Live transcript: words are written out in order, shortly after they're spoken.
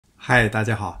嗨，大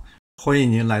家好，欢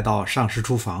迎您来到尚食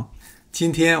厨房。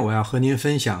今天我要和您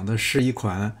分享的是一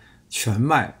款全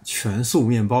麦全素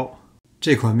面包。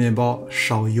这款面包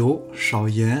少油、少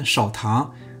盐、少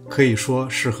糖，可以说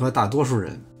适合大多数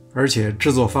人，而且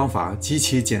制作方法极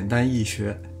其简单易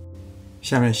学。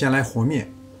下面先来和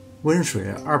面，温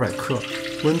水200克，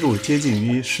温度接近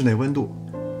于室内温度，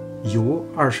油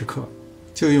20克，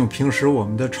就用平时我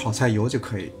们的炒菜油就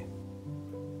可以。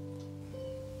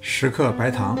10克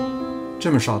白糖，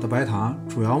这么少的白糖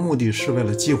主要目的是为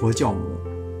了激活酵母，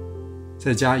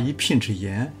再加1 pinch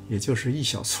盐，也就是1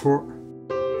小撮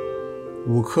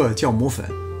，5克酵母粉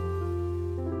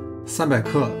，300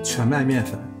克全麦面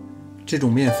粉，这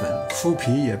种面粉麸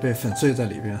皮也被粉碎在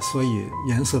里边，所以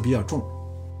颜色比较重。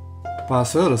把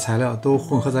所有的材料都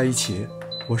混合在一起，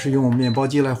我是用面包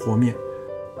机来和面，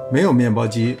没有面包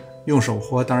机用手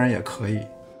和当然也可以，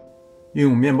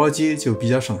用面包机就比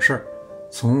较省事儿，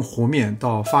从和面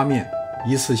到发面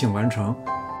一次性完成，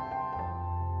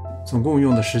总共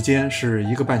用的时间是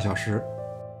1个半小时。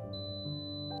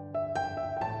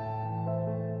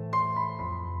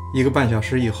1个半小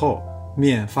时以后，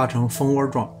面发成蜂窝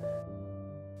状，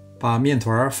把面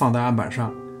团放在案板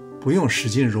上，不用使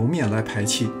劲揉面来排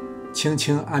气，轻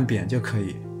轻按扁就可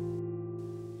以。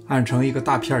按成一个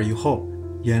大片以后，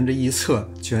沿着一侧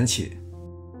卷起，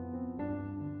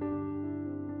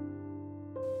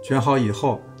卷好以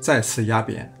后再次压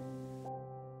扁。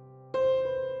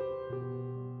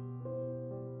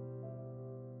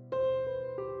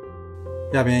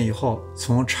压扁以后，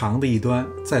从长的一端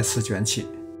再次卷起，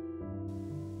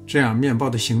这样面包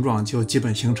的形状就基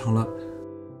本形成了。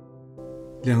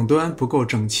两端不够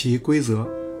整齐规则，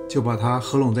就把它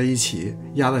合拢在一起，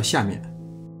压到下面。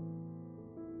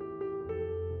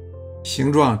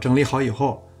形状整理好以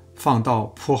后，放到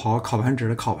铺好烤盘纸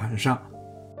的烤盘上，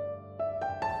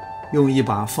用一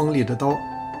把锋利的刀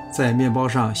在面包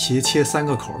上斜切3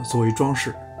个口作为装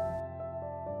饰。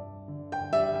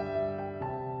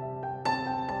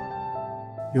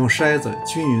用筛子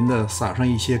均匀地撒上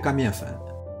一些干面粉，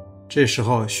这时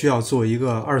候需要做一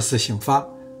个2次醒发，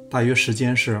大约时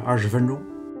间是20分钟。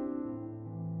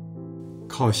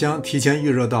烤箱提前预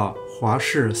热到华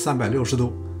氏360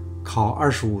度，烤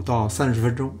25到30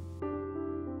分钟。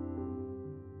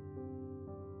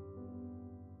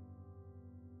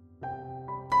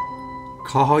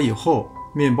烤好以后，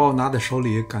面包拿在手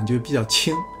里感觉比较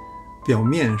轻，表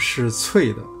面是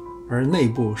脆的，而内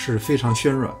部是非常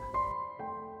暄软。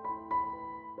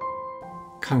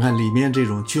看看里面这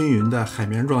种均匀的海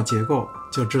绵状结构，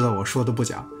就知道我说的不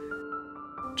假。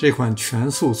这款全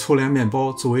素粗粮面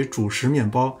包作为主食面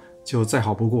包就再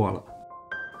好不过了。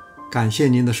感谢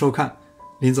您的收看，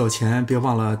临走前别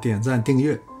忘了点赞订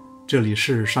阅。这里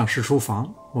是尚食厨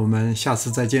房，我们下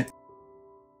次再见。